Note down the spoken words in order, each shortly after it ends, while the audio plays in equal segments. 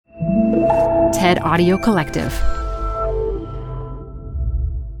TED Audio Collective.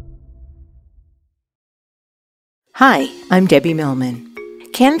 Hi, I'm Debbie Millman.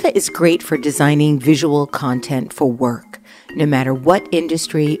 Canva is great for designing visual content for work, no matter what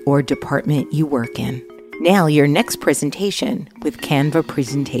industry or department you work in. Nail your next presentation with Canva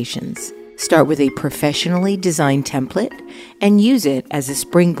Presentations. Start with a professionally designed template and use it as a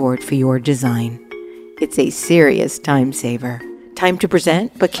springboard for your design. It's a serious time saver. Time to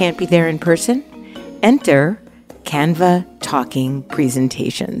present but can't be there in person? Enter Canva Talking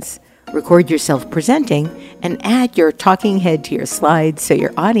Presentations. Record yourself presenting and add your talking head to your slides so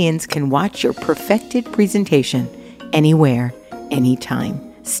your audience can watch your perfected presentation anywhere,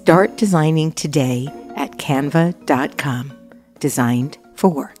 anytime. Start designing today at canva.com. Designed for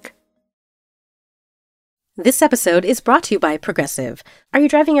work. This episode is brought to you by Progressive. Are you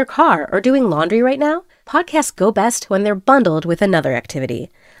driving your car or doing laundry right now? Podcasts go best when they're bundled with another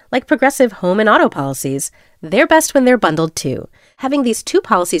activity. Like Progressive home and auto policies, they're best when they're bundled too. Having these two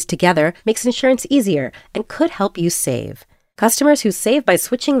policies together makes insurance easier and could help you save. Customers who save by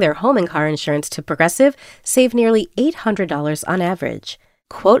switching their home and car insurance to Progressive save nearly $800 on average.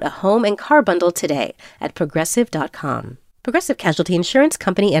 Quote a home and car bundle today at Progressive.com. Progressive Casualty Insurance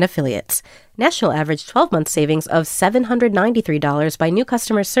Company and Affiliates. National average 12-month savings of $793 by new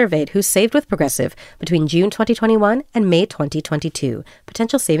customers surveyed who saved with Progressive between June 2021 and May 2022.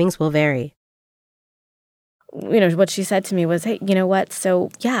 Potential savings will vary. What she said to me was, hey, you know what?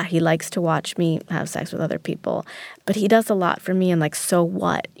 So, yeah, he likes to watch me have sex with other people, but he does a lot for me, and so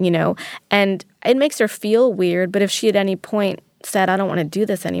what, And it makes her feel weird, but if she at any point said, I don't want to do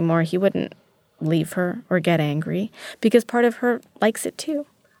this anymore, he wouldn't leave her or get angry because part of her likes it too.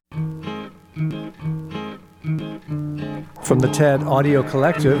 From the TED Audio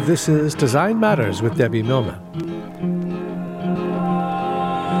Collective, this is Design Matters with Debbie Millman.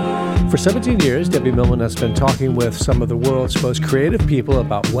 For 17 years, Debbie Millman has been talking with some of the world's most creative people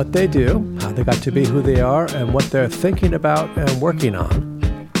about what they do, how they got to be who they are, and what they're thinking about and working on.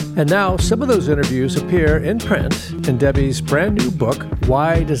 And now, some of those interviews appear in print in Debbie's brand new book,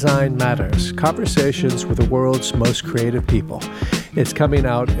 Why Design Matters: Conversations with the World's Most Creative People. It's coming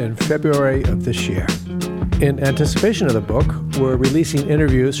out in February of this year. In anticipation of the book, we're releasing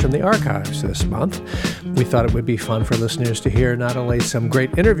interviews from the archives this month. We thought it would be fun for listeners to hear not only some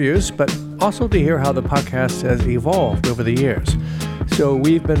great interviews, but also to hear how the podcast has evolved over the years. So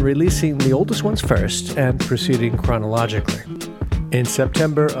we've been releasing the oldest ones first and proceeding chronologically. In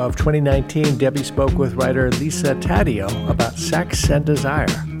September of 2019, Debbie spoke with writer Lisa Taddeo about sex and desire.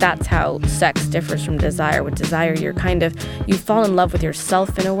 That's how sex differs from desire. With desire, you fall in love with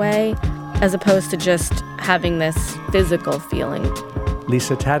yourself in a way, as opposed to just having this physical feeling.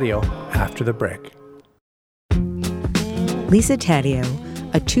 Lisa Taddeo, after the break. Lisa Taddeo,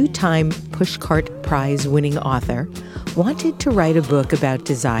 a two-time Pushcart Prize-winning author, wanted to write a book about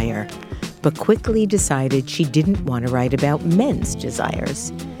desire, but quickly decided she didn't want to write about men's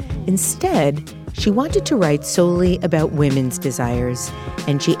desires. Instead, she wanted to write solely about women's desires,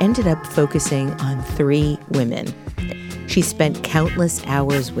 and she ended up focusing on 3 women. She spent countless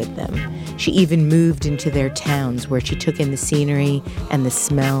hours with them. She even moved into their towns where she took in the scenery and the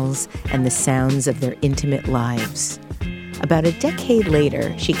smells and the sounds of their intimate lives. About a decade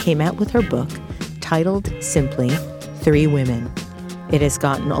later, she came out with her book, titled simply 3 Women. It has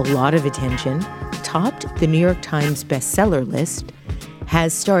gotten a lot of attention, topped the New York Times bestseller list,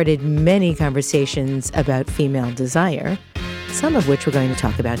 has started many conversations about female desire, some of which we're going to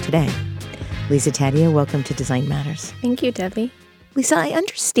talk about today. Lisa Taddeo, welcome to Design Matters. Thank you, Debbie. Lisa, I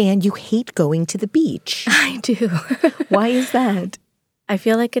understand you hate going to the beach. I do. Why is that? I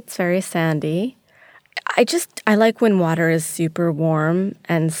feel like it's very sandy. I like when water is super warm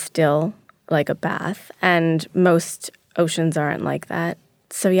and still, like a bath, and most oceans aren't like that.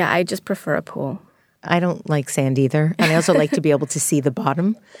 So yeah, I just prefer a pool. I don't like sand either. And I also like to be able to see the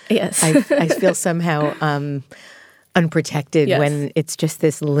bottom. Yes. I feel somehow unprotected when it's just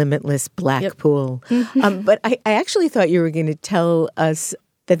this limitless black pool. Mm-hmm. But I actually thought you were going to tell us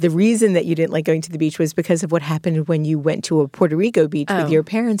that the reason that you didn't like going to the beach was because of what happened when you went to a Puerto Rico beach with your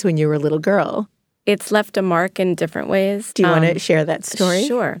parents when you were a little girl. It's left a mark in different ways. Do you want to share that story?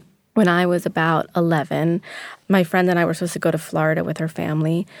 Sure. When I was about 11, my friend and I were supposed to go to Florida with her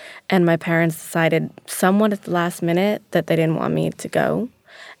family, and my parents decided somewhat at the last minute that they didn't want me to go.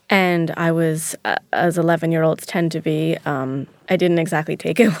 And I was, as 11-year-olds tend to be, I didn't exactly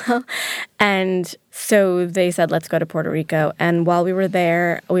take it well. And so they said, let's go to Puerto Rico. And while we were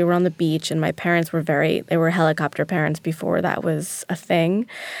there, we were on the beach, and my parents were they were helicopter parents before that was a thing.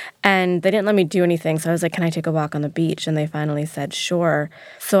 And they didn't let me do anything. So I was like, can I take a walk on the beach? And they finally said, sure.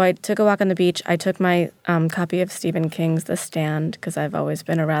 So I took a walk on the beach. I took my copy of Stephen King's The Stand, because I've always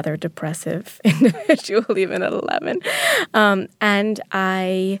been a rather depressive individual, even at 11. And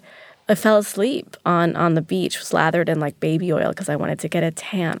I fell asleep on the beach, slathered in like baby oil because I wanted to get a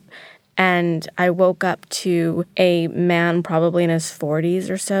tan. And I woke up to a man probably in his 40s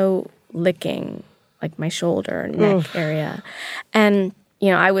or so licking like my shoulder, neck area. And,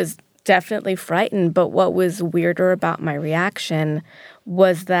 I was definitely frightened. But what was weirder about my reaction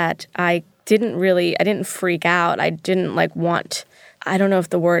was that I didn't freak out. I didn't I don't know if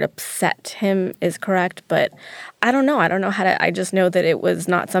the word upset him is correct, but I don't know. I don't know how to, I just know that it was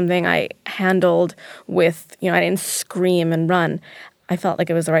not something I handled with, I didn't scream and run. I felt like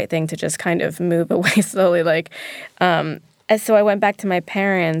it was the right thing to just kind of move away slowly. So I went back to my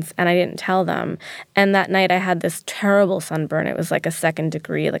parents and I didn't tell them. And that night I had this terrible sunburn. It was like a 2nd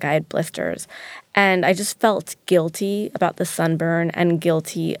degree, like I had blisters. And I just felt guilty about the sunburn and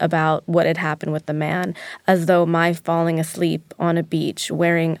guilty about what had happened with the man, as though my falling asleep on a beach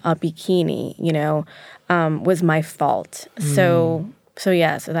wearing a bikini, was my fault. So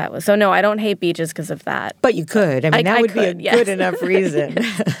no, I don't hate beaches because of that. But you could. I mean, that would be a good enough reason.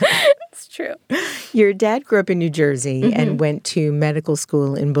 It's true. Your dad grew up in New Jersey and went to medical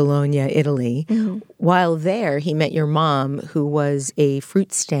school in Bologna, Italy. While there, he met your mom, who was a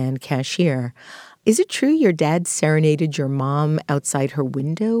fruit stand cashier. Is it true your dad serenaded your mom outside her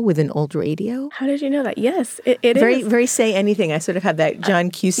window with an old radio? How did you know that? Yes, it is. Very Say Anything. I sort of had that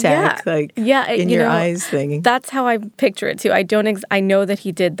John Cusack in your eyes thing. That's how I picture it too. I know that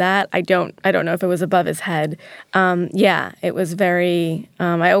he did that. I don't know if it was above his head. It was very.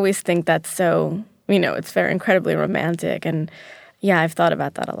 I always think that's so. It's very incredibly romantic, and I've thought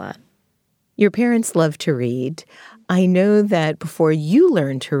about that a lot. Your parents loved to read. I know that before you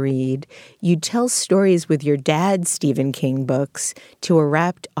learned to read, you'd tell stories with your dad's Stephen King books to a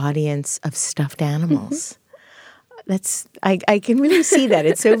rapt audience of stuffed animals. I can really see that.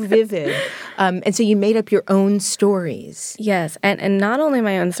 It's so vivid. And so you made up your own stories. Yes, and not only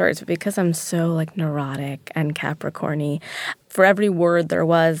my own stories, but because I'm so neurotic and Capricorn-y, for every word there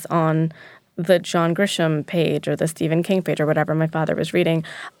was on the John Grisham page or the Stephen King page or whatever my father was reading,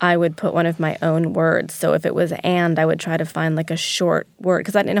 I would put one of my own words. So if it was "and," I would try to find a short word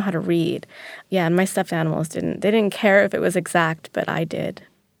because I didn't know how to read. Yeah, and my stuffed animals didn't care if it was exact, but I did.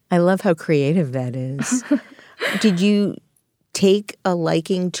 I love how creative that is. Did you take a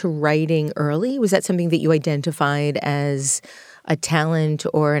liking to writing early? Was that something that you identified as a talent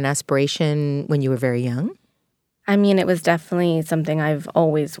or an aspiration when you were very young? I mean, it was definitely something I've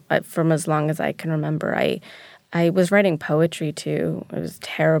always, from as long as I can remember. I was writing poetry, too. It was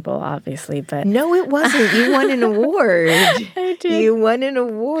terrible, obviously, but... No, it wasn't. You won an award. I did. You won an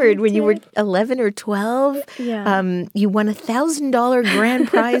award when you were 11 or 12. Yeah. You won a $1,000 grand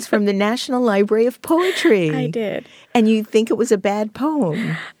prize from the National Library of Poetry. I did. And you think it was a bad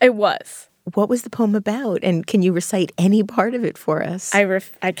poem. It was. What was the poem about? And can you recite any part of it for us? I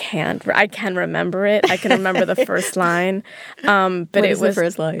can't. I can remember it. I can remember the first line. But what is the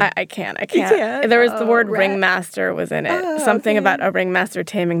first line? I can't. There was the word ringmaster was in it. Something about a ringmaster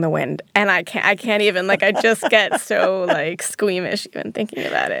taming the wind. And I can't even, I just get so, squeamish even thinking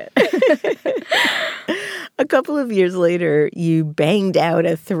about it. A couple of years later, you banged out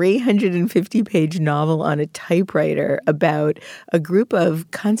a 350-page novel on a typewriter about a group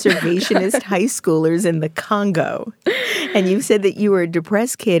of conservationist high schoolers in the Congo. And you said that you were a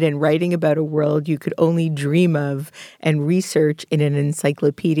depressed kid and writing about a world you could only dream of and research in an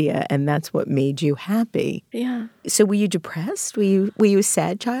encyclopedia, and that's what made you happy. Yeah. So were you depressed? Were you a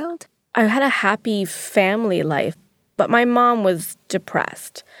sad child? I had a happy family life, but my mom was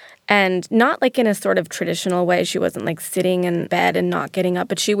depressed. And not in a sort of traditional way. She wasn't sitting in bed and not getting up,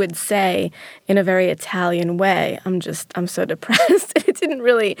 but she would say in a very Italian way, I'm so depressed.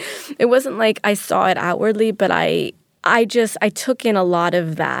 It wasn't like I saw it outwardly, but I took in a lot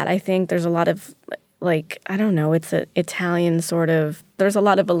of that. I think there's a lot of I don't know, it's an Italian sort of, there's a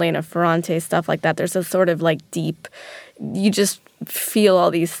lot of Elena Ferrante stuff like that. There's a sort of deep, you just feel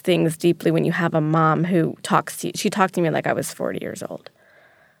all these things deeply when you have a mom who talks to you. She talked to me like I was 40 years old.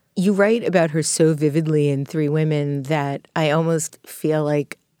 You write about her so vividly in Three Women that I almost feel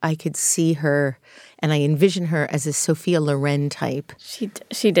like I could see her and I envision her as a Sophia Loren type.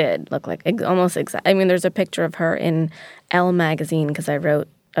 She did look like almost exact. I mean, there's a picture of her in Elle magazine because I wrote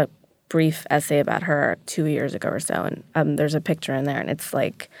a brief essay about her 2 years ago or so, and there's a picture in there, and it's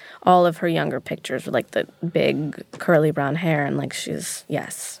like all of her younger pictures with like the big curly brown hair, and like she's,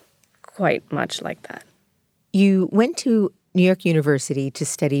 yes, quite much like that. You went to New York University to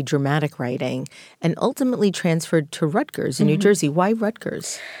study dramatic writing and ultimately transferred to Rutgers in New Jersey. Why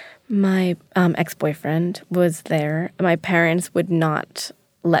Rutgers? My ex-boyfriend was there. My parents would not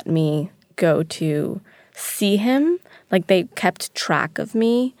let me go to see him. Like, they kept track of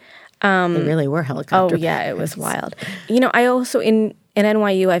me. They really were helicopter. Oh, yeah, it was wild. I also, in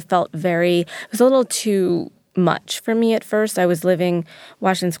NYU, I felt it was a little too much for me at first. I was living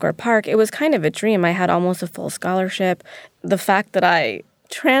Washington Square Park. It was kind of a dream. I had almost a full scholarship. The fact that I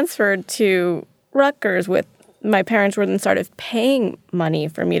transferred to Rutgers with my parents were then started paying money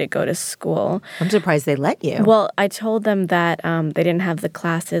for me to go to school. I'm surprised they let you. Well, I told them that they didn't have the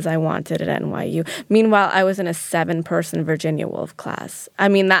classes I wanted at NYU. Meanwhile, I was in a 7-person Virginia Woolf class. I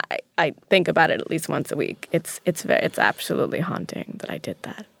mean, that I think about it at least once a week. It's absolutely haunting that I did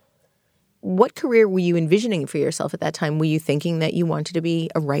that. What career were you envisioning for yourself at that time? Were you thinking that you wanted to be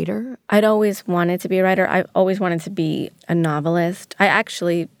a writer? I'd always wanted to be a writer. I always wanted to be a novelist. I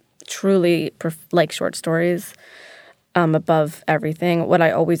actually truly like short stories above everything. What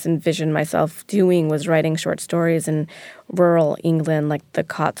I always envisioned myself doing was writing short stories in rural England, like the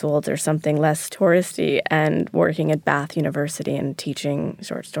Cotswolds or something less touristy, and working at Bath University and teaching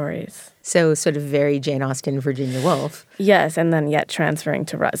short stories. So sort of very Jane Austen, Virginia Woolf. Yes, and then yet transferring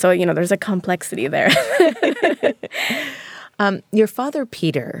to so there's a complexity there. Your father,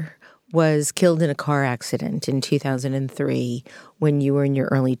 Peter, was killed in a car accident in 2003 when you were in your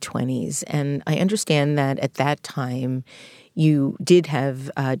early 20s. And I understand that at that time you did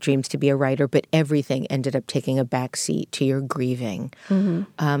have dreams to be a writer, but everything ended up taking a backseat to your grieving.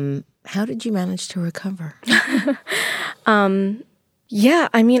 Mm-hmm. How did you manage to recover? Yeah,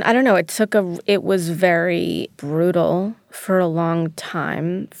 I mean, I don't know. It was very brutal for a long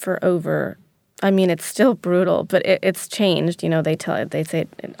time, it's still brutal, but it's changed. They say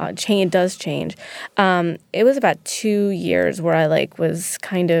it does change. It was about 2 years where I was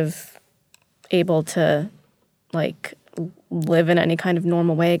kind of able to live in any kind of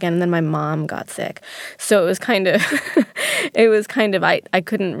normal way again, and then my mom got sick. So it was kind of, I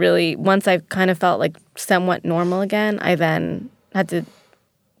couldn't really, once I kind of felt somewhat normal again, I then had to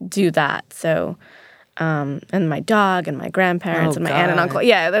do that. So. And my dog and my grandparents and my aunt and uncle.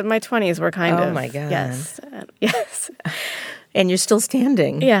 Yeah, my 20s were kind of. Oh, my God. Yes. Yes. And you're still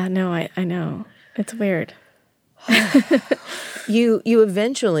standing. Yeah, no, I know. It's weird. You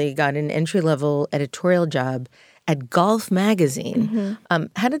eventually got an entry-level editorial job at Golf Magazine. Mm-hmm.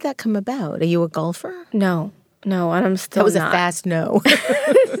 How did that come about? Are you a golfer? No, and I'm still not. That was a fast no.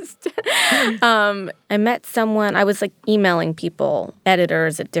 I met someone, I was emailing people,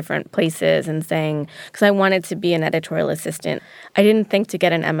 editors at different places and saying, because I wanted to be an editorial assistant. I didn't think to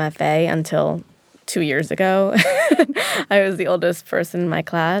get an MFA until 2 years ago. I was the oldest person in my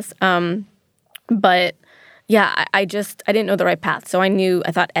class. But yeah, I didn't know the right path. So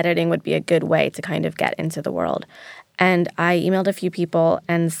I thought editing would be a good way to kind of get into the world. And I emailed a few people,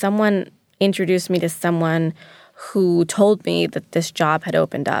 and someone introduced me to someone who told me that this job had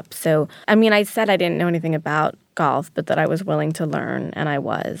opened up. So, I said I didn't know anything about golf, but that I was willing to learn, and I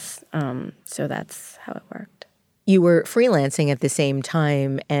was. So that's how it worked. You were freelancing at the same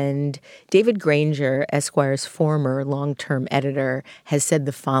time, and David Granger, Esquire's former long-term editor, has said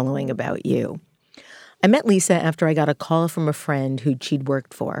the following about you. I met Lisa after I got a call from a friend who she'd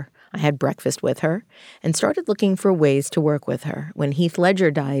worked for. I had breakfast with her and started looking for ways to work with her. When Heath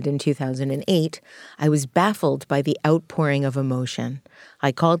Ledger died in 2008, I was baffled by the outpouring of emotion.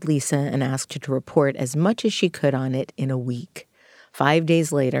 I called Lisa and asked her to report as much as she could on it in a week. 5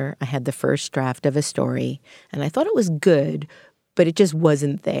 days later, I had the first draft of a story, and I thought it was good, but it just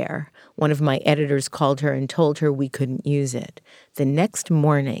wasn't there. One of my editors called her and told her we couldn't use it. The next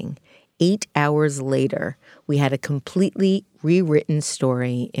morning, 8 hours later, we had a completely rewritten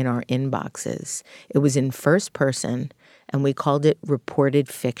story in our inboxes. It was in first person, and we called it reported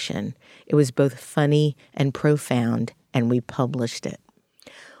fiction. It was both funny and profound, and we published it.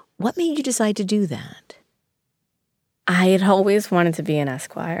 What made you decide to do that? I had always wanted to be in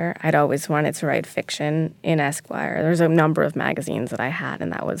Esquire. I'd always wanted to write fiction in Esquire. There's a number of magazines that I had,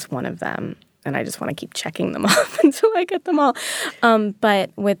 and that was one of them. And I just want to keep checking them off until I get them all. But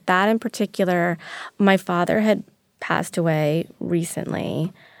with that in particular, my father had passed away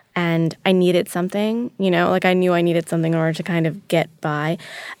recently. and I needed something, like I knew I needed something in order to kind of get by.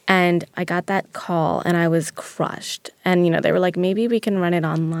 And I got that call and I was crushed. And, they were like, maybe we can run it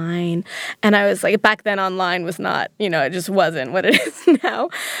online. And I was like, back then online was not, it just wasn't what it is now.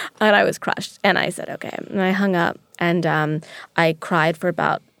 And I was crushed. And I said, okay. And I hung up and I cried for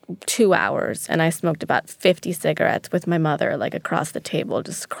about 2 hours, and I smoked about 50 cigarettes with my mother, like across the table,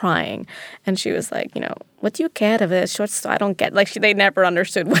 just crying. And she was like, what do you get of this short story? I don't get, they never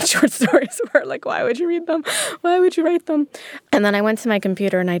understood what short stories were. Like, why would you read them? Why would you write them? And then I went to my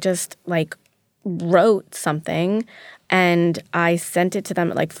computer and I just wrote something, and I sent it to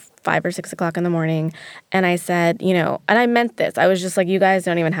them at 5 or 6 o'clock in the morning. And I said, and I meant this. I was just like, you guys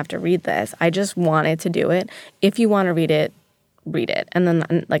don't even have to read this. I just wanted to do it. If you want to read it. And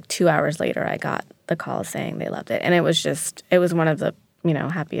then 2 hours later, I got the call saying they loved it. And it was one of the,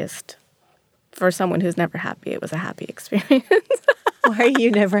 happiest, for someone who's never happy, it was a happy experience. Why are you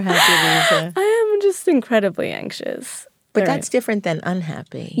never happy, Lisa? I am just incredibly anxious. But that's different than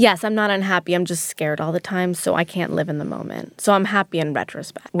unhappy. Yes, I'm not unhappy. I'm just scared all the time, so I can't live in the moment. So I'm happy in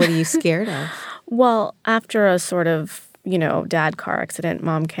retrospect. What are you scared of? Well, after a sort of, dad car accident,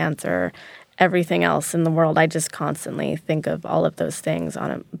 mom cancer, everything else in the world, I just constantly think of all of those things on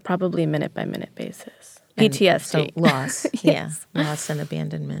a probably minute-by-minute basis. And PTSD. So loss. Yes. Yeah. Loss and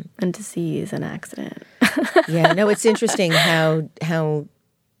abandonment. And disease and accident. Yeah. No, it's interesting how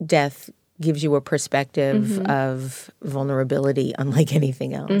death gives you a perspective of vulnerability unlike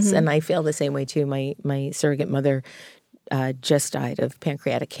anything else. And I feel the same way, too. My surrogate mother just died of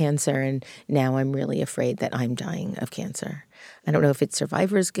pancreatic cancer, and now I'm really afraid that I'm dying of cancer. I don't know if it's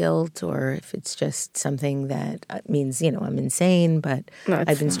survivor's guilt or if it's just something that means, I'm insane, but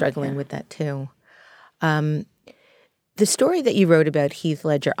I've been struggling with that too. The story that you wrote about Heath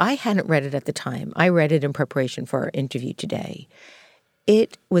Ledger, I hadn't read it at the time. I read it in preparation for our interview today.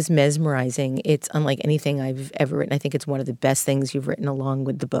 It was mesmerizing. It's unlike anything I've ever written. I think it's one of the best things you've written along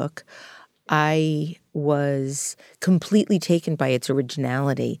with the book. I was completely taken by its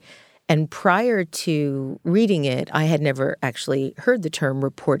originality. And prior to reading it, I had never actually heard the term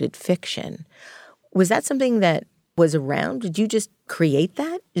reported fiction. Was that something that was around? Did you just create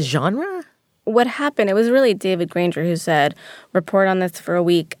that genre? What happened, it was really David Granger who said, report on this for a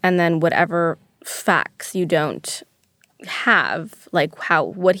week, and then whatever facts you don't have,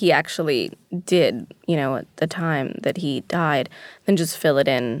 what he actually did, at the time that he died, then just fill it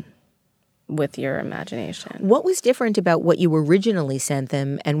in with your imagination. What was different about what you originally sent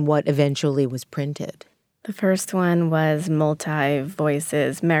them and what eventually was printed? The first one was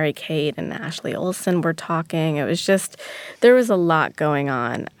multi-voices. Mary-Kate and Ashley Olsen were talking. It was just, there was a lot going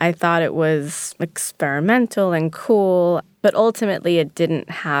on. I thought it was experimental and cool, but ultimately it didn't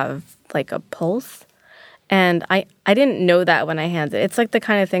have a pulse. And I didn't know that when I handed it. It's the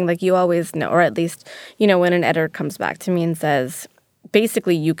kind of thing you always know, or at least, when an editor comes back to me and says,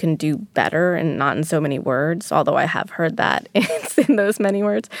 basically, you can do better and not in so many words, although I have heard that it's in those many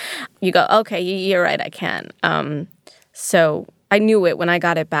words. You go, okay, you're right, I can. So I knew it. When I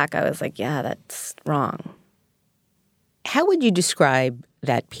got it back, I was like, yeah, that's wrong. How would you describe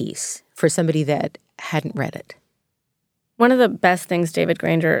that piece for somebody that hadn't read it? One of the best things David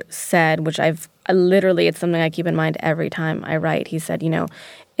Granger said, which it's something I keep in mind every time I write. He said,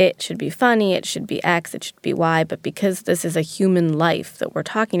 it should be funny, it should be X, it should be Y, but because this is a human life that we're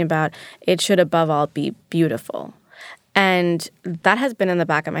talking about, it should above all be beautiful. And that has been in the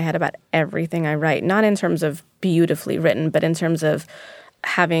back of my head about everything I write, not in terms of beautifully written, but in terms of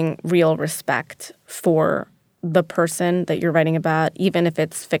having real respect for the person that you're writing about, even if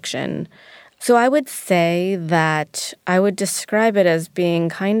it's fiction. So I would say that I would describe it as being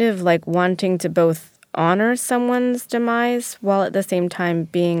kind of wanting to both honor someone's demise while at the same time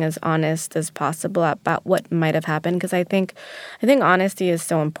being as honest as possible about what might have happened. Because I think honesty is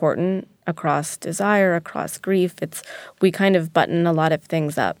so important across desire, across grief. We kind of button a lot of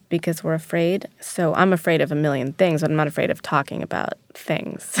things up because we're afraid. So I'm afraid of a million things, but I'm not afraid of talking about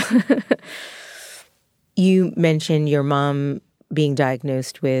things. You mentioned your mom being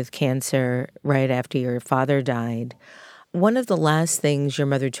diagnosed with cancer right after your father died. One of the last things your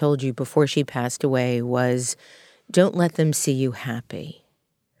mother told you before she passed away was, don't let them see you happy.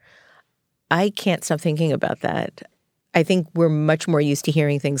 I can't stop thinking about that. I think we're much more used to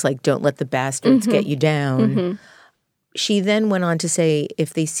hearing things like, don't let the bastards get you down. She then went on to say,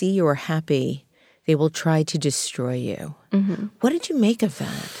 if they see you are happy, they will try to destroy you. What did you make of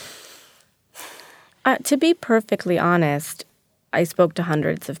that? To be perfectly honest, I spoke to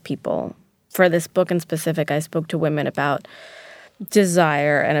hundreds of people. For this book in specific, I spoke to women about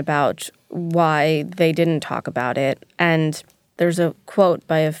desire and about why they didn't talk about it. And there's a quote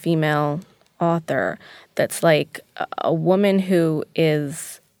by a female author that's like, a woman who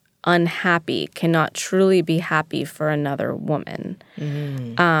is unhappy cannot truly be happy for another woman.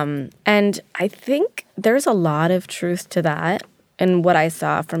 And I think there's a lot of truth to that in what I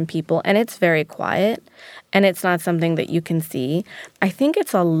saw from people. And it's very quiet, and it's not something that you can see. I think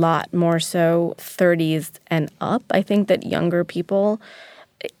it's a lot more so 30s and up. I think that younger people,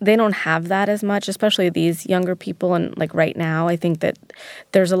 they don't have that as much, especially these younger people. And like right now, I think that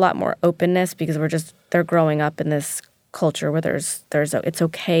there's a lot more openness because they're growing up in this culture where it's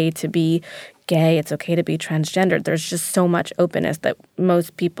okay to be gay, it's okay to be transgendered. There's just so much openness that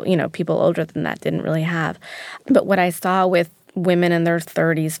most people, people older than that didn't really have. But what I saw with women in their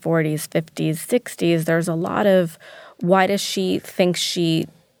 30s, 40s, 50s, 60s, there's a lot of, why does she think she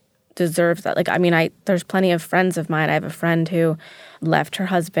deserves that? Like, I mean, there's plenty of friends of mine. I have a friend who left her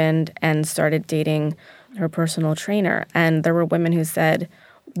husband and started dating her personal trainer. And there were women who said,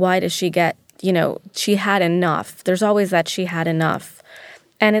 why does she get, she had enough. There's always that she had enough.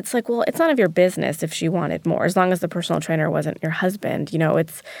 And it's like, well, it's none of your business if she wanted more, as long as the personal trainer wasn't your husband.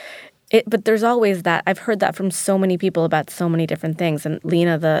 But there's always that. I've heard that from so many people about so many different things. And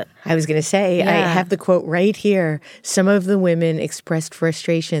Lena, I was going to say, I have the quote right here. Some of the women expressed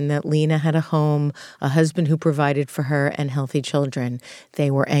frustration that Lena had a home, a husband who provided for her, and healthy children. They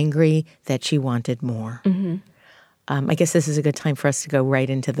were angry that she wanted more. I guess this is a good time for us to go right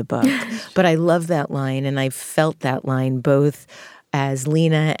into the book. But I love that line, and I felt that line both as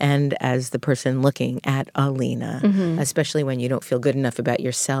Lena and as the person looking at Lena, especially when you don't feel good enough about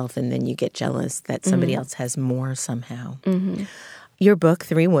yourself and then you get jealous that somebody else has more somehow. Your book,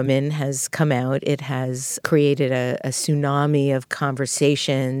 Three Women, has come out. It has created a tsunami of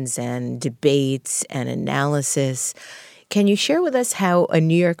conversations and debates and analysis. Can you share with us how a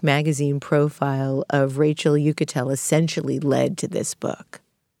New York Magazine profile of Rachel Uchitel essentially led to this book?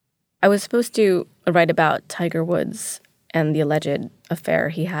 I was supposed to write about Tiger Woods and the alleged affair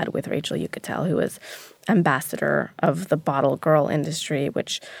he had with Rachel Uchitel, who was ambassador of the bottle girl industry,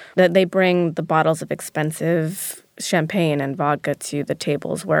 which they bring the bottles of expensive champagne and vodka to the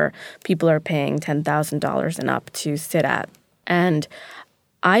tables where people are paying $10,000 and up to sit at. And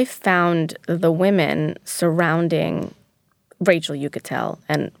I found the women surrounding Rachel Uchitel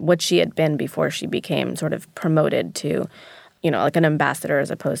and what she had been before she became sort of promoted to, like an ambassador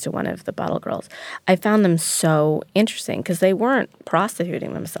as opposed to one of the bottle girls. I found them so interesting because they weren't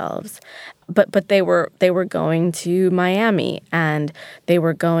prostituting themselves, but they were going to Miami and they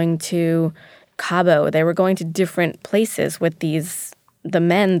were going to Cabo. They were going to different places with the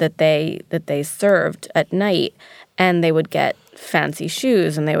men that they served at night, and they would get fancy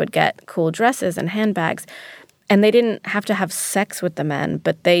shoes and they would get cool dresses and handbags. And they didn't have to have sex with the men,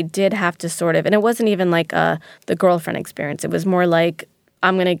 but they did have to sort of, and it wasn't even like the girlfriend experience. It was more like,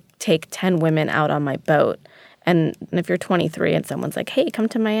 I'm going to take 10 women out on my boat. And if you're 23 and someone's like, hey, come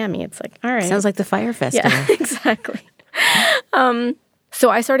to Miami, it's like, all right. Sounds like the Fire Festival. Yeah, exactly. So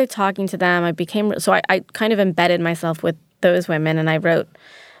I started talking to them. I kind of embedded myself with those women, and I wrote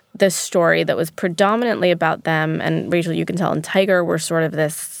this story that was predominantly about them, and Rachel Uchitel and Tiger were sort of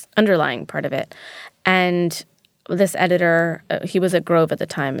this underlying part of it. And this editor, he was at Grove at the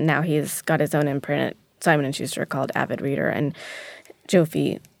time, and now he's got his own imprint, Simon & Schuster, called Avid Reader, and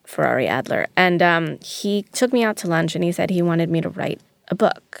Jofi Ferrari Adler. And he took me out to lunch, and he said he wanted me to write a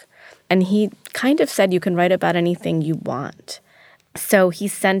book. And he kind of said, you can write about anything you want. So he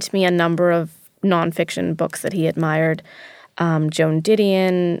sent me a number of nonfiction books that he admired. Joan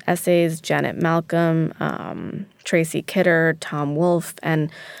Didion essays, Janet Malcolm, Tracy Kidder, Tom Wolfe, and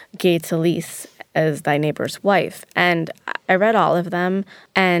Gay Talese as Thy Neighbor's Wife. And I read all of them,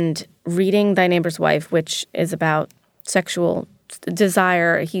 and reading Thy Neighbor's Wife, which is about sexual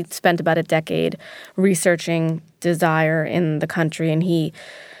desire, he spent about a decade researching desire in the country, and he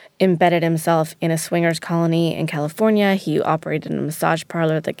embedded himself in a swingers colony in California. He operated in a massage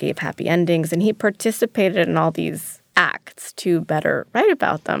parlor that gave happy endings, and he participated in all these acts to better write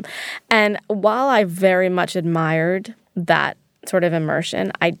about them. And while I very much admired that sort of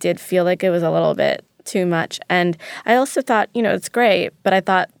immersion, I did feel like it was a little bit too much. And I also thought, it's great, but I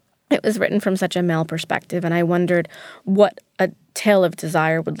thought it was written from such a male perspective, and I wondered what a tale of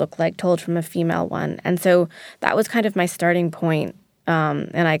desire would look like told from a female one. And so that was kind of my starting point,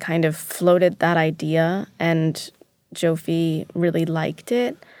 and I kind of floated that idea, and Jofi really liked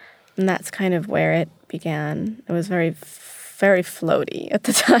it, and that's kind of where it began. It was very, very floaty at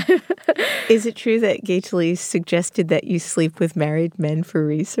the time. Is it true that Gay Talese suggested that you sleep with married men for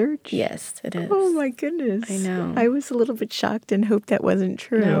research? Yes, it is. Oh, my goodness. I know. I was a little bit shocked and hoped that wasn't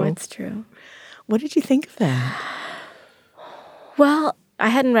true. No, it's true. What did you think of that? Well, I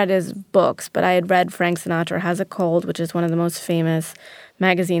hadn't read his books, but I had read Frank Sinatra Has a Cold, which is one of the most famous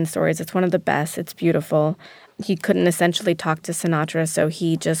magazine stories. It's one of the best. It's beautiful. He couldn't essentially talk to Sinatra, so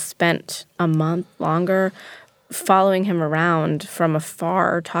he just spent a month longer following him around from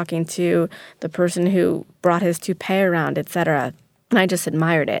afar, talking to the person who brought his toupee around, etc. And I just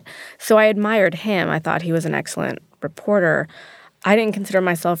admired it. So I admired him. I thought he was an excellent reporter. I didn't consider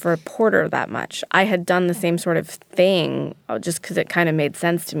myself a reporter that much. I had done the same sort of thing just because it kind of made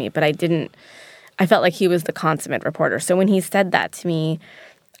sense to me, but I felt like he was the consummate reporter. So when he said that to me,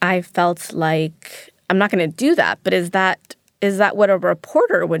 I felt like, I'm not going to do that, but is that what a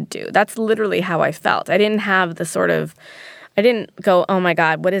reporter would do? That's literally how I felt. I didn't have I didn't go, oh my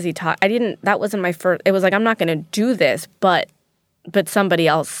God, what is he talking? That wasn't my first, it was like, I'm not going to do this, but somebody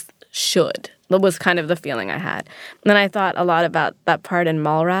else should. That was kind of the feeling I had. And then I thought a lot about that part in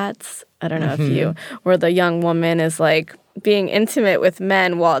Mallrats. I don't know where the young woman is like being intimate with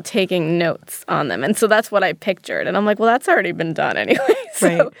men while taking notes on them. And so that's what I pictured. And I'm like, well, that's already been done anyway.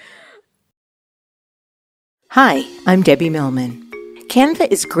 Right. Hi, I'm Debbie Millman. Canva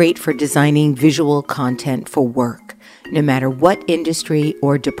is great for designing visual content for work, no matter what industry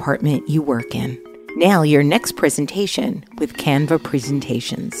or department you work in. Nail your next presentation with Canva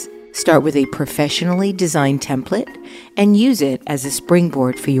Presentations. Start with a professionally designed template and use it as a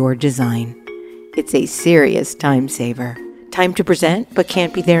springboard for your design. It's a serious time saver. Time to present but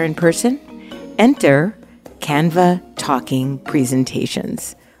can't be there in person? Enter Canva Talking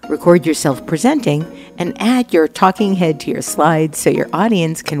Presentations. Record yourself presenting and add your talking head to your slides so your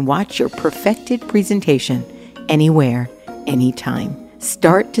audience can watch your perfected presentation anywhere, anytime.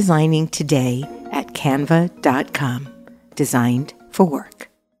 Start designing today at canva.com. Designed for work.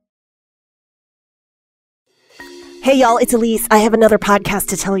 Hey y'all, it's Elise. I have another podcast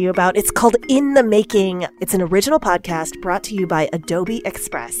to tell you about. It's called In the Making. It's an original podcast brought to you by Adobe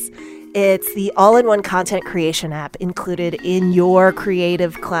Express. It's the all-in-one content creation app included in your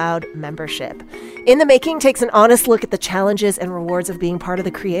Creative Cloud membership. In the Making takes an honest look at the challenges and rewards of being part of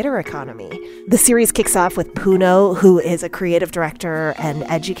the creator economy. The series kicks off with Puno, who is a creative director and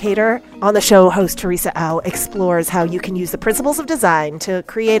educator. On the show, host Teresa Au explores how you can use the principles of design to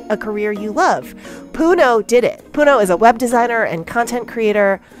create a career you love. Puno did it. Puno is a web designer and content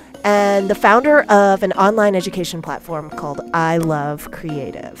creator and the founder of an online education platform called I Love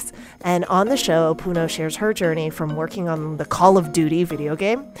Creatives. And on the show, Puno shares her journey from working on the Call of Duty video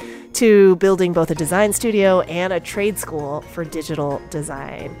game to building both a design studio and a trade school for digital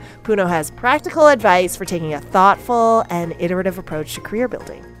design. Puno has practical advice for taking a thoughtful and iterative approach to career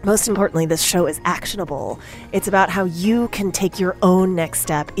building. Most importantly, this show is actionable. It's about how you can take your own next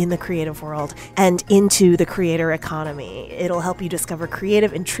step in the creative world and into the creator economy. It'll help you discover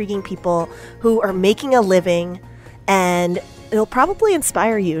creative, intriguing people who are making a living, and it'll probably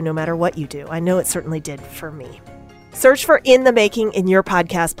inspire you no matter what you do. I know it certainly did for me. Search for In the Making in your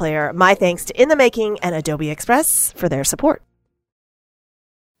podcast player. My thanks to In the Making and Adobe Express for their support.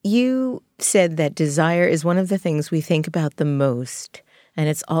 You said that desire is one of the things we think about the most, and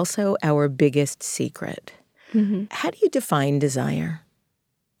it's also our biggest secret. Mm-hmm. How do you define desire?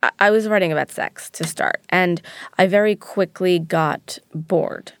 I was writing about sex to start, and I very quickly got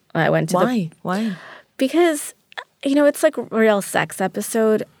bored. I went to Why? Because, it's like a real sex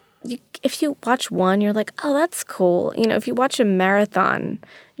episode. If you watch one, you're like, oh, that's cool. If you watch a marathon,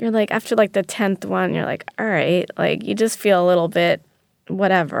 you're like, after like the 10th one, you're like, all right, like you just feel a little bit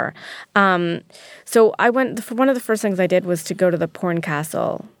whatever. So one of the first things I did was to go to the Porn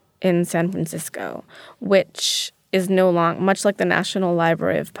Castle in San Francisco, which is no longer, much like the National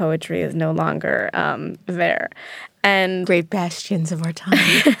Library of Poetry is no longer there. And great bastions of our time.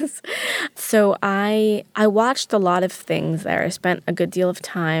 Yes. So I watched a lot of things there. I spent a good deal of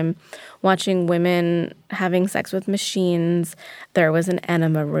time watching women having sex with machines. There was an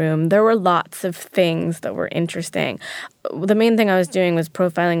enema room. There were lots of things that were interesting. The main thing I was doing was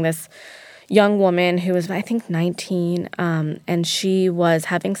profiling this young woman who was, I think, 19, and she was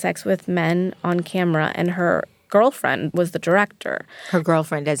having sex with men on camera, and her girlfriend was the director. Her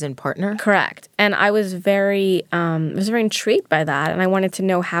girlfriend as in partner? Correct. And I was very intrigued by that, and I wanted to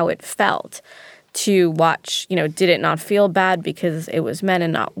know how it felt to watch, did it not feel bad because it was men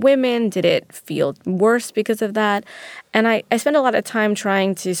and not women? Did it feel worse because of that? And I spent a lot of time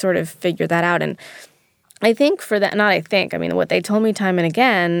trying to sort of figure that out. And I think what they told me time and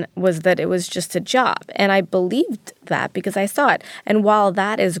again was that it was just a job. And I believed that because I saw it. And while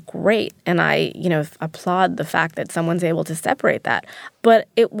that is great, and I, applaud the fact that someone's able to separate that, but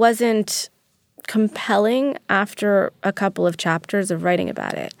it wasn't compelling after a couple of chapters of writing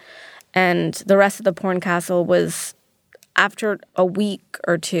about it. And the rest of the Porn Castle was after a week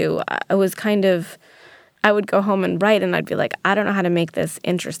or two, I would go home and write, and I'd be like, I don't know how to make this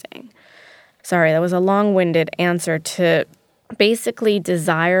interesting. Sorry, that was a long-winded answer to basically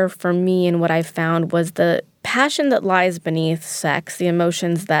desire for me, and what I found was the passion that lies beneath sex, the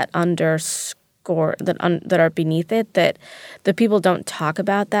emotions that that are beneath it, that the people don't talk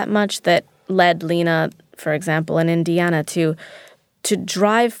about that much, that led Lena, for example, in Indiana to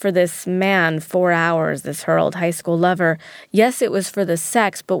drive for this man 4 hours, her old high school lover. Yes, it was for the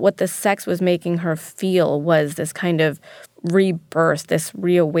sex, but what the sex was making her feel was this kind of rebirth, this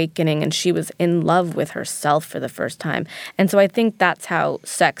reawakening, and she was in love with herself for the first time. And so I think that's how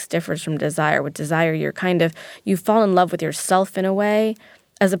sex differs from desire. With desire, you fall in love with yourself in a way,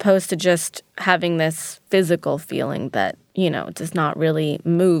 as opposed to just having this physical feeling that, does not really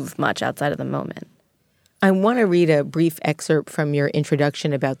move much outside of the moment. I want to read a brief excerpt from your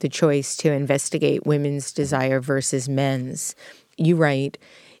introduction about the choice to investigate women's desire versus men's. You write,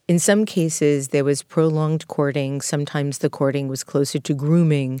 in some cases, there was prolonged courting. Sometimes the courting was closer to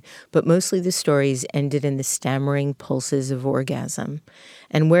grooming, but mostly the stories ended in the stammering pulses of orgasm.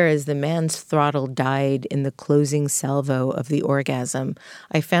 And whereas the man's throttle died in the closing salvo of the orgasm,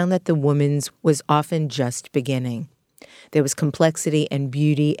 I found that the woman's was often just beginning. There was complexity and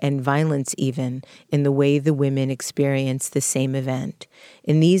beauty and violence even in the way the women experienced the same event.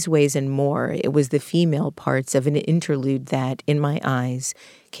 In these ways and more, it was the female parts of an interlude that, in my eyes,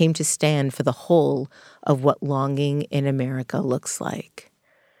 came to stand for the whole of what longing in America looks like.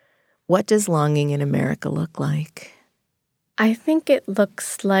 What does longing in America look like? I think it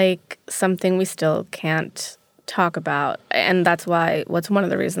looks like something we still can't talk about. And that's what's one of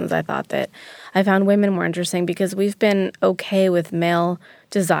the reasons I thought that I found women more interesting, because we've been okay with male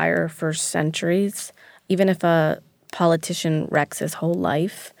desire for centuries. Even if a politician wrecks his whole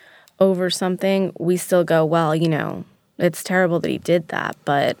life over something, we still go, well, it's terrible that he did that,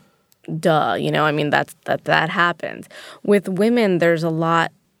 but duh, that happens. With women, there's a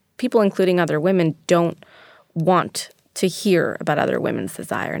lot, people including other women don't want to hear about other women's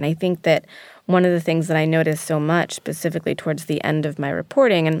desire. And I think that one of the things that I noticed so much, specifically towards the end of my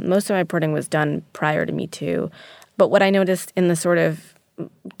reporting, and most of my reporting was done prior to Me Too, but what I noticed in the sort of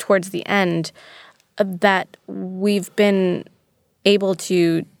towards the end, that we've been able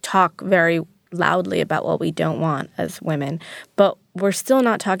to talk very loudly about what we don't want as women, but we're still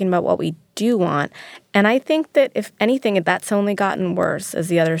not talking about what we do want. And I think that if anything, that's only gotten worse as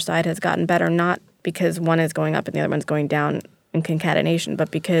the other side has gotten better, not because one is going up and the other one's going down in concatenation, but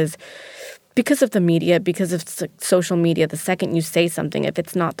because of the media, because of social media. The second you say something, if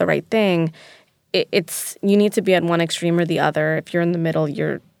it's not the right thing, it's you need to be at one extreme or the other. If you're in the middle,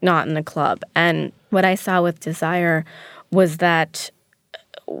 you're not in the club. And what I saw with desire was that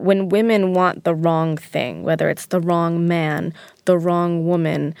when women want the wrong thing, whether it's the wrong man, the wrong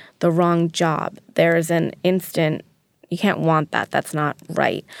woman, the wrong job, there is an instant, you can't want that. That's not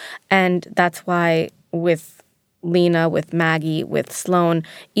right. And that's why with Lena, with Maggie, with Sloan,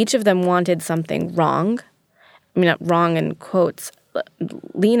 each of them wanted something wrong. I mean, wrong in quotes.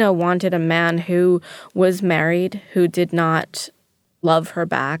 Lena wanted a man who was married, who did not love her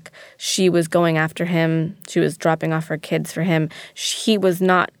back. She was going after him. She was dropping off her kids for him. He was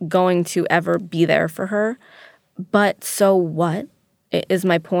not going to ever be there for her. But so what is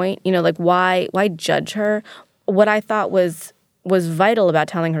my point? Why judge her? What I thought was vital about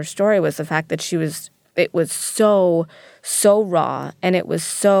telling her story was the fact that it was so raw, and it was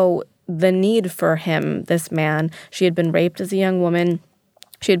so the need for him, this man. She had been raped as a young woman.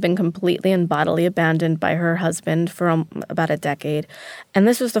 She had been completely and bodily abandoned by her husband for about a decade. And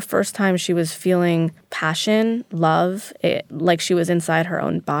this was the first time she was feeling passion, love, like she was inside her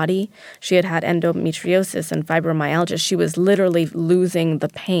own body. She had had endometriosis and fibromyalgia. She was literally losing the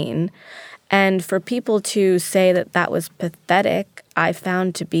pain. And for people to say that that was pathetic, I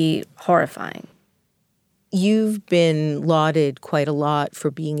found to be horrifying. You've been lauded quite a lot for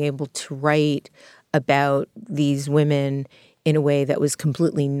being able to write about these women in a way that was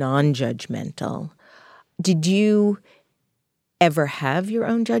completely non-judgmental. Did you ever have your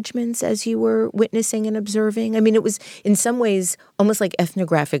own judgments as you were witnessing and observing? I mean, it was in some ways almost like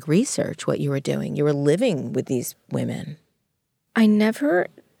ethnographic research, what you were doing. You were living with these women. I never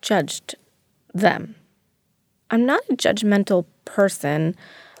judged them. I'm not a judgmental person.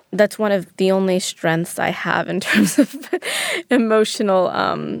 That's one of the only strengths I have in terms of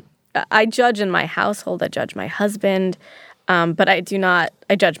emotional. I judge in my household. I judge my husband. But I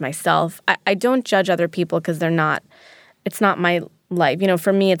judge myself. I don't judge other people because it's not my life.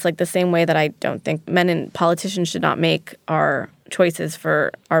 For me, it's like the same way that I don't think men and politicians should not make our choices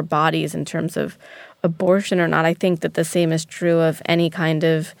for our bodies in terms of abortion or not. I think that the same is true of any kind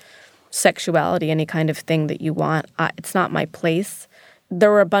of sexuality, any kind of thing that you want. It's not my place. There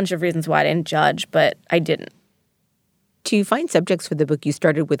were a bunch of reasons why I didn't judge, but I didn't. To find subjects for the book, you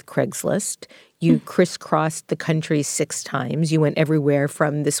started with Craigslist. You crisscrossed the country 6 times. You went everywhere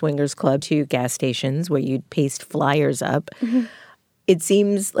from the swingers club to gas stations where you'd paste flyers up. Mm-hmm. It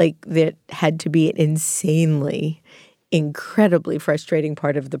seems like that had to be an insanely, incredibly frustrating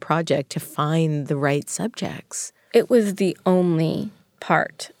part of the project to find the right subjects. It was the only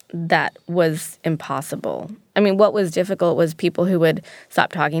part that was impossible. I mean, what was difficult was people who would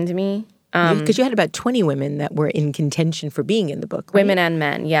stop talking to me. Because you had about 20 women that were in contention for being in the book, right? Women and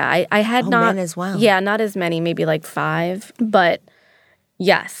men, yeah. I had not... men as well. Yeah, not as many, maybe like 5. But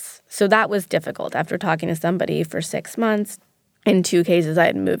yes, so that was difficult. After talking to somebody for 6 months, in 2 cases I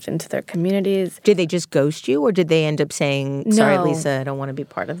had moved into their communities. Did they just ghost you, or did they end up saying, sorry, No. Lisa, I don't want to be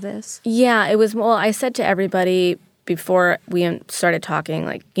part of this? Yeah, it was... Well, I said to everybody before we started talking,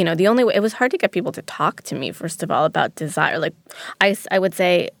 like, you know, the only way... It was hard to get people to talk to me, first of all, about desire. Like, I would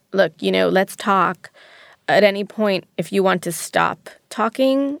say... Look, you know, let's talk. At any point, if you want to stop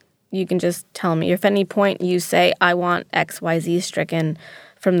talking, you can just tell me. If at any point you say, I want XYZ stricken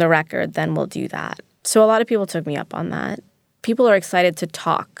from the record, then we'll do that. So a lot of people took me up on that. People are excited to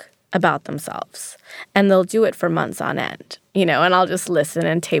talk about themselves, and they'll do it for months on end, you know, and I'll just listen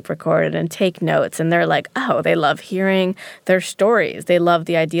and tape record it and take notes. And they're like, oh, they love hearing their stories. They love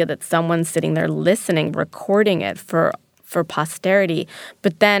the idea that someone's sitting there listening, recording it for posterity.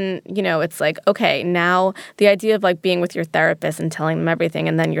 But then, you know, it's like, okay, now the idea of like being with your therapist and telling them everything,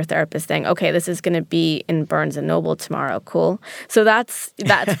 and then your therapist saying, okay, this is going to be in Barnes and Noble tomorrow. Cool. So that's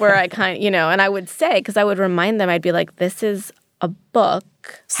where I kind of, you know, and I would say, because I would remind them, I'd be like, this is a book.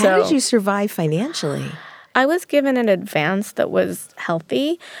 How did you survive financially? I was given an advance that was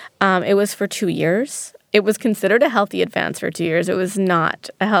healthy. It was for 2 years. It was considered a healthy advance for 2 years. It was not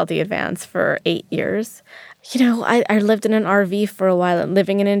a healthy advance for 8 years. You know, I lived in an RV for a while.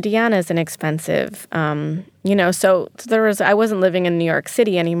 Living in Indiana is inexpensive. You know, so I wasn't living in New York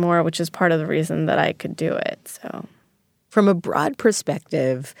City anymore, which is part of the reason that I could do it. So, from a broad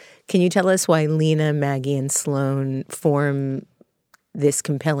perspective, can you tell us why Lena, Maggie, and Sloan form this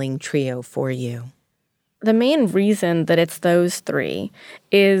compelling trio for you? The main reason that it's those 3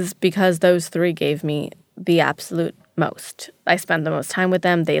 is because those 3 gave me the absolute most. I spent the most time with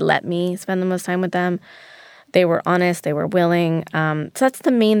them. They let me spend the most time with them. They were honest. They were willing. So that's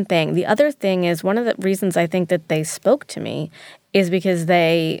the main thing. The other thing is, one of the reasons I think that they spoke to me is because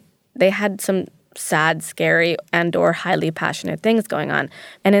they had some sad, scary, and or highly passionate things going on.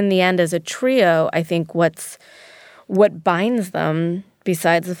 And in the end, as a trio, I think what binds them,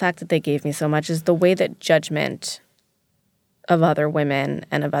 besides the fact that they gave me so much, is the way that judgment of other women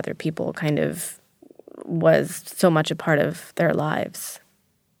and of other people kind of was so much a part of their lives.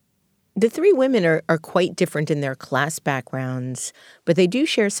 The 3 women are quite different in their class backgrounds, but they do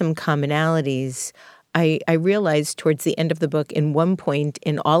share some commonalities. I realized towards the end of the book, in one point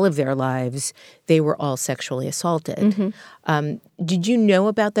in all of their lives, they were all sexually assaulted. Mm-hmm. Did you know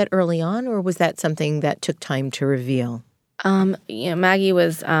about that early on, or was that something that took time to reveal? You know, Maggie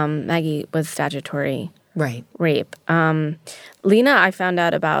was statutory rape. Lena, I found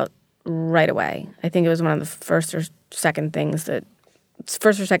out about right away. I think it was one of the first or second times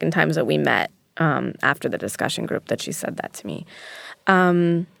that we met after the discussion group that she said that to me.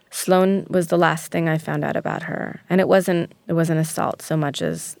 Sloan was the last thing I found out about her, and it wasn't assault so much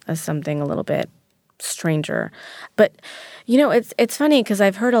as something a little bit stranger. But you know, it's funny because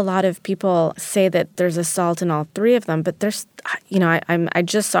I've heard a lot of people say that there's assault in all 3 of them, but there's, you know, I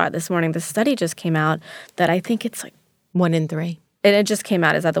just saw it this morning. The study just came out that I think it's like 1 in 3. And it just came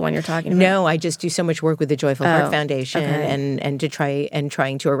out. Is that the one you're talking about? No, I just do so much work with the Joyful Heart Foundation and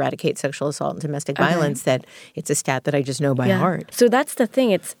trying to eradicate sexual assault and domestic violence that it's a stat that I just know by heart. So that's the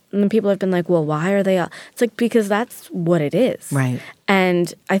thing. It's when people have been like, well, why are they all? It's like, because that's what it is. Right.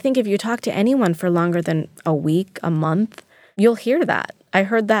 And I think if you talk to anyone for longer than a week, a month, you'll hear that. I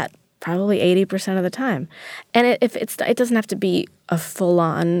heard that probably 80% of the time. And it doesn't have to be a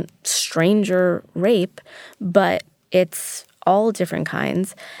full-on stranger rape, but it's all different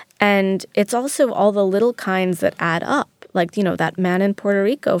kinds. And it's also all the little kinds that add up. Like, you know, that man in Puerto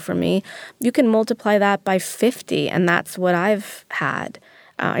Rico for me, you can multiply that by 50, and that's what I've had.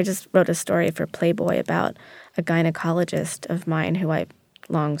 I just wrote a story for Playboy about a gynecologist of mine who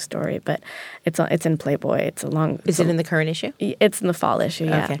long story, but it's in Playboy. It's a long... Is it in the current issue? It's in the fall issue,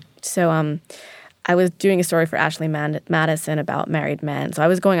 yeah. Okay. So I was doing a story for Ashley Madison about married men. So I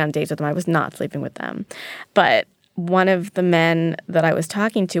was going on dates with them. I was not sleeping with them. But one of the men that I was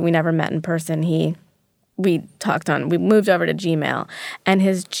talking to, we never met in person. He we moved over to Gmail, and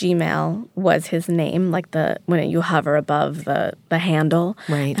his Gmail was his name, like when you hover above the handle.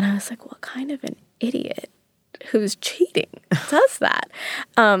 Right. And I was like, what kind of an idiot who's cheating does that?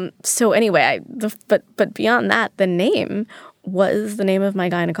 So anyway, but beyond that, the name was the name of my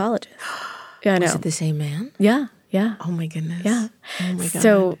gynecologist. Yeah, I know. Was it the same man? Yeah. Oh my goodness. Yeah. Oh my God.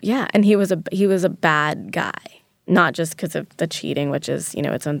 So yeah, and he was a bad guy. Not just because of the cheating, which is,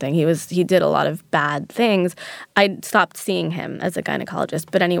 its own thing. He did a lot of bad things. I stopped seeing him as a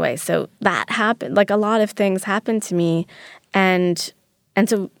gynecologist. But anyway, so that happened. Like, a lot of things happened to me. And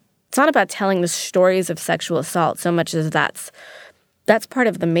so it's not about telling the stories of sexual assault so much as that's part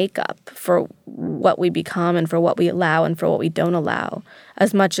of the makeup for what we become and for what we allow and for what we don't allow.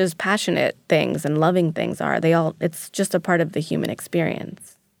 As much as passionate things and loving things are, it's just a part of the human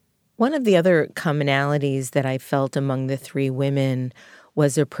experience. One of the other commonalities that I felt among the three women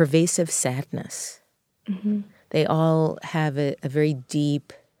was a pervasive sadness. Mm-hmm. They all have a very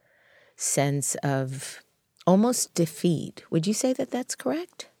deep sense of almost defeat. Would you say that that's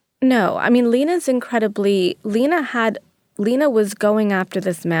correct? No. I mean, Lena was going after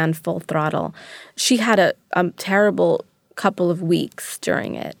this man full throttle. She had a terrible couple of weeks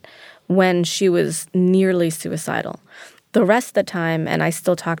during it when she was nearly suicidal. The rest of the time, and I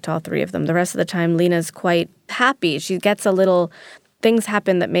still talk to all three of them, the rest of the time Lena's quite happy. She gets things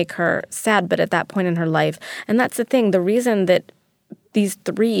happen that make her sad, but at that point in her life. And that's the thing, the reason that these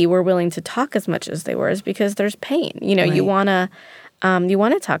three were willing to talk as much as they were is because there's pain. Right. You want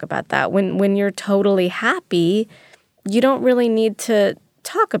to talk about that. When you're totally happy, you don't really need to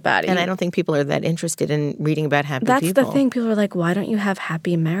talk about it. And I don't think people are that interested in reading about happy people. That's the thing. People are like, why don't you have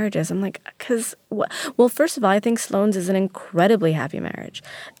happy marriages? I'm like, well, first of all, I think Sloane's is an incredibly happy marriage.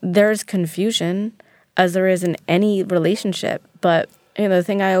 There's confusion, as there is in any relationship. But the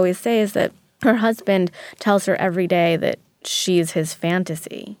thing I always say is that her husband tells her every day that she's his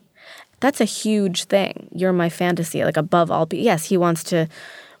fantasy. That's a huge thing. You're my fantasy, like above all. Yes, he wants to...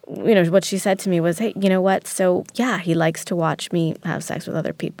 what she said to me was, hey, you know what? So, yeah, he likes to watch me have sex with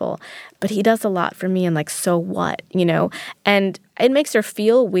other people, but he does a lot for me, and like, so what, And it makes her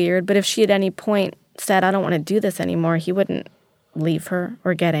feel weird, but if she at any point said, I don't want to do this anymore, he wouldn't leave her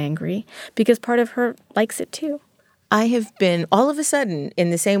or get angry because part of her likes it too. I have been, all of a sudden, in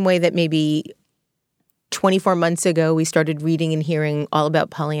the same way that maybe 24 months ago we started reading and hearing all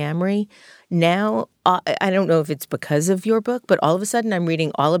about polyamory. Now, I don't know if it's because of your book, but all of a sudden I'm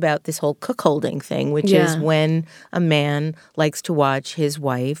reading all about this whole cuckolding thing, which is when a man likes to watch his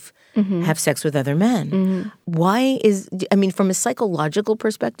wife have sex with other men. Mm-hmm. Why from a psychological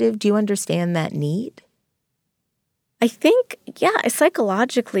perspective, do you understand that need? I think,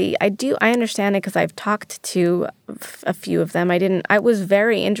 psychologically, I do. I understand it because I've talked to a few of them. I was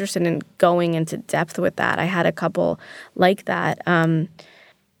very interested in going into depth with that. I had a couple like that.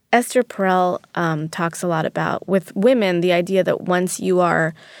 Esther Perel talks a lot about, with women, the idea that once you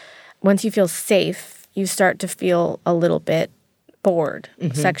feel safe, you start to feel a little bit bored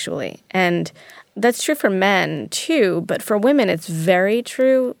sexually. And that's true for men too, but for women it's very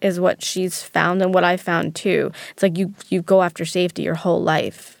true, is what she's found and what I found too. It's like you go after safety your whole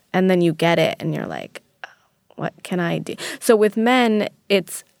life and then you get it and you're like, oh, what can I do? So with men,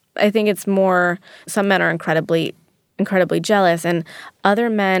 I think it's more, some men are incredibly jealous, and other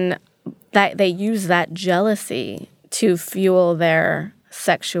men, that they use that jealousy to fuel their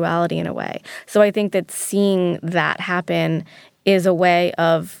sexuality in a way. So I think that seeing that happen is a way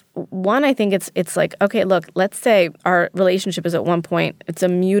of, one, I think it's like, okay, look, let's say our relationship is at one point, it's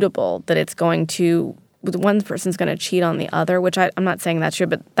immutable that it's going to, one person's going to cheat on the other, which I'm not saying that's true,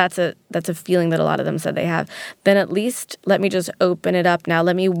 but that's a feeling that a lot of them said they have. Then at least let me just open it up now.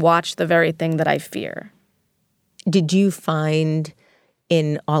 Let me watch the very thing that I fear. Did you find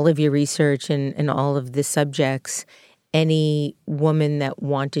in all of your research and all of the subjects any woman that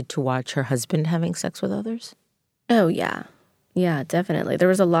wanted to watch her husband having sex with others? Oh, yeah. Yeah, definitely. There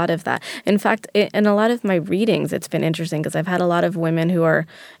was a lot of that. In fact, in a lot of my readings, it's been interesting because I've had a lot of women who are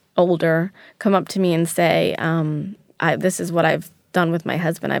older come up to me and say, this is what I've done with my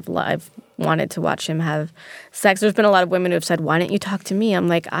husband. I've wanted to watch him have sex. There's been a lot of women who have said, why didn't you talk to me? I'm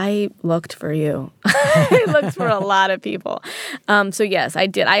like, I looked for you. I looked for a lot of people. So yes, I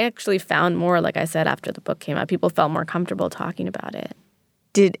did. I actually found more, like I said, after the book came out, people felt more comfortable talking about it.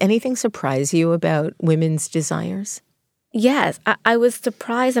 Did anything surprise you about women's desires? Yes, I was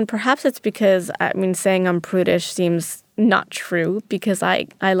surprised, and perhaps it's because, saying I'm prudish seems not true because I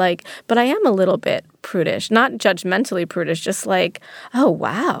like, but I am a little bit prudish, not judgmentally prudish, just like, oh,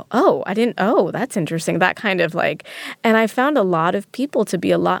 wow. Oh, that's interesting. That kind of like, and I found a lot of people to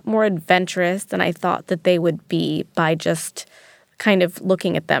be a lot more adventurous than I thought that they would be by just kind of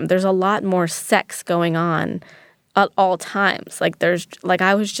looking at them. There's a lot more sex going on at all times. Like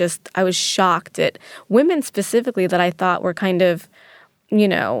I was shocked at women specifically that I thought were kind of,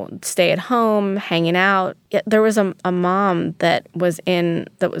 stay at home, hanging out. There was a mom that was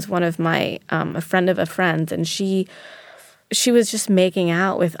one of my, a friend of a friend's, and she was just making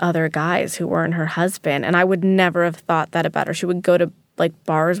out with other guys who weren't her husband. And I would never have thought that about her. She would go to like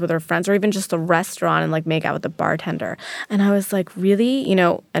bars with her friends or even just a restaurant and like make out with the bartender. And I was like, really?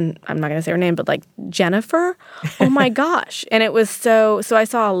 And I'm not going to say her name, but like Jennifer? Oh my gosh. And it was so I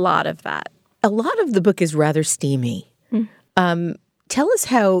saw a lot of that. A lot of the book is rather steamy. Tell us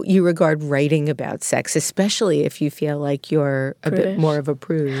how you regard writing about sex, especially if you feel like you're a bit more of a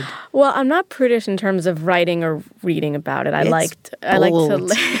prude. Well, I'm not prudish in terms of writing or reading about it. I like to.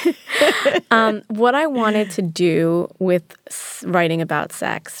 What I wanted to do with writing about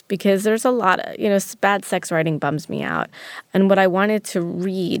sex, because there's a lot of bad sex writing bums me out, and what I wanted to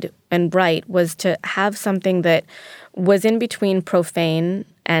read and write was to have something that was in between profane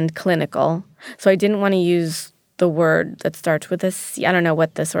and clinical. So I didn't want to use the word that starts with a C. I don't know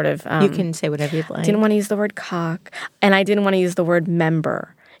what the sort of... you can say whatever you'd like. Didn't want to use the word cock. And I didn't want to use the word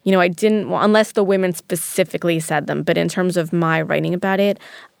member. I didn't want... Unless the women specifically said them. But in terms of my writing about it,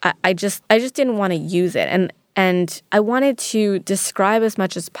 I just didn't want to use it. And I wanted to describe as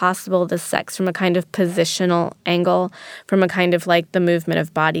much as possible the sex from a kind of positional angle, from a kind of like the movement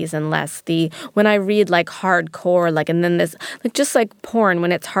of bodies, and less when I read like hardcore, like, and then this, like just like porn,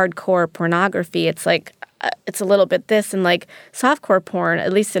 when it's hardcore pornography, it's like, it's a little bit this, and like softcore porn,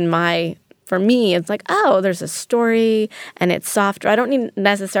 at least for me, it's like, oh, there's a story and it's softer. I don't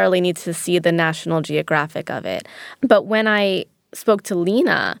necessarily need to see the National Geographic of it. But when I spoke to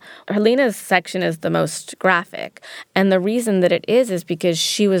Lena's section is the most graphic. And the reason that it is because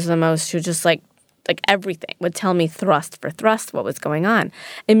she was the most who just like everything would tell me thrust for thrust what was going on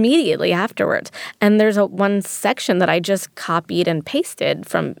immediately afterwards. And there's one section that I just copied and pasted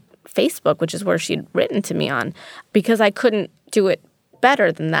from Facebook, which is where she'd written to me on, because I couldn't do it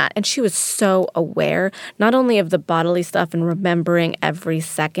better than that. And she was so aware, not only of the bodily stuff and remembering every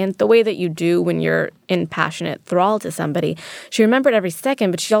second, the way that you do when you're in passionate thrall to somebody. She remembered every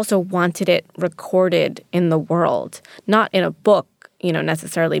second, but she also wanted it recorded in the world, not in a book,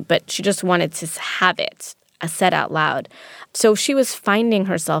 necessarily, but she just wanted to have it said out loud. So she was finding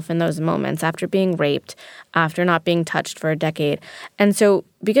herself in those moments after being raped, after not being touched for a decade. And so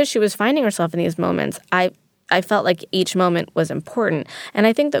because she was finding herself in these moments, I felt like each moment was important. And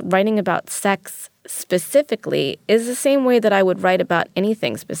I think that writing about sex specifically is the same way that I would write about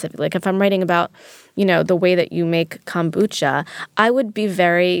anything specifically. Like if I'm writing about, the way that you make kombucha, I would be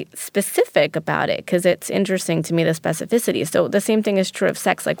very specific about it because it's interesting to me, the specificity. So the same thing is true of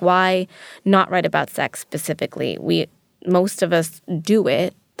sex. Like why not write about sex specifically? Most of us do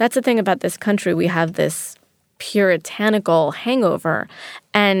it. That's the thing about this country. We have this puritanical hangover,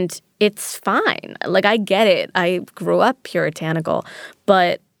 and it's fine. Like, I get it. I grew up puritanical.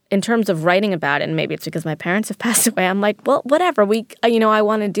 But in terms of writing about it, and maybe it's because my parents have passed away, I'm like, well, whatever. I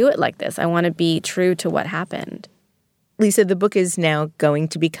want to do it like this. I want to be true to what happened. Lisa, the book is now going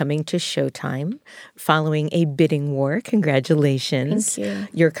to be coming to Showtime following a bidding war. Congratulations. Thank you.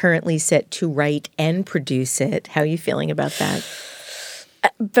 You're currently set to write and produce it. How are you feeling about that?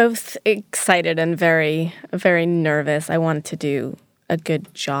 Both excited and very, very nervous. I want to do a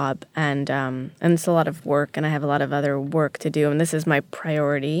good job, and it's a lot of work, and I have a lot of other work to do, and this is my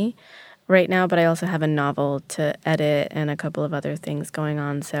priority right now, but I also have a novel to edit and a couple of other things going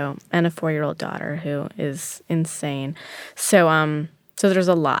on, and a 4-year-old daughter who is insane. So there's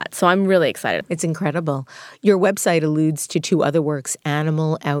a lot. So I'm really excited. It's incredible. Your website alludes to 2 other works,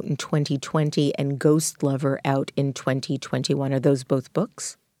 Animal out in 2020 and Ghost Lover out in 2021. Are those both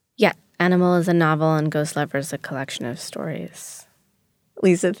books? Yeah. Animal is a novel and Ghost Lover is a collection of stories.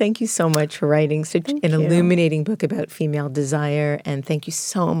 Lisa, thank you so much for writing such an illuminating book about female desire, and thank you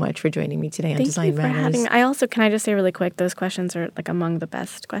so much for joining me today on Design Matters. Thank you for having me. Can I just say really quick, those questions are like among the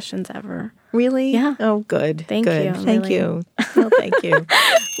best questions ever. Really? Yeah. Oh, good. Thank you. Thank you. Well, thank you.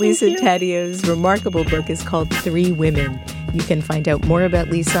 Lisa Taddio's remarkable book is called 3 Women. You can find out more about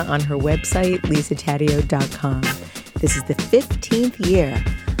Lisa on her website, lisataddeo.com. This is the 15th year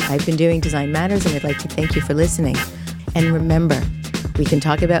I've been doing Design Matters, and I'd like to thank you for listening. And remember, we can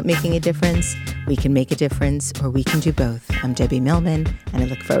talk about making a difference, we can make a difference, or we can do both. I'm Debbie Millman, and I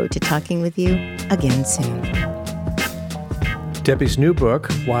look forward to talking with you again soon. Debbie's new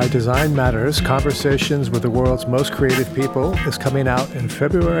book, Why Design Matters, Conversations with the World's Most Creative People, is coming out in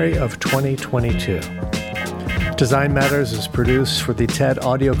February of 2022. Design Matters is produced for the TED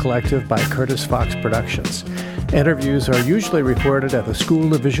Audio Collective by Curtis Fox Productions. Interviews are usually recorded at the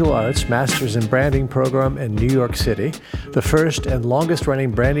School of Visual Arts Masters in Branding program in New York City, the first and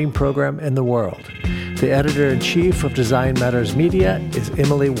longest-running branding program in the world. The editor-in-chief of Design Matters Media is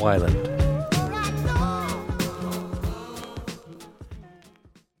Emily Weiland.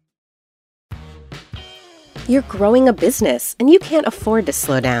 You're growing a business, and you can't afford to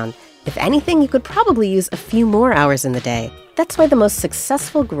slow down. If anything, you could probably use a few more hours in the day. That's why the most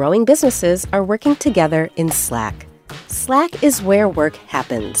successful growing businesses are working together in Slack. Slack is where work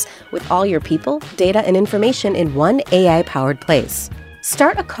happens, with all your people, data, and information in one AI-powered place.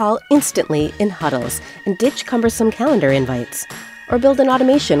 Start a call instantly in huddles and ditch cumbersome calendar invites. Or build an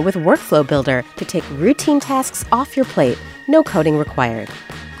automation with Workflow Builder to take routine tasks off your plate, no coding required.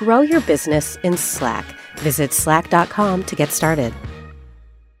 Grow your business in Slack. Visit slack.com to get started.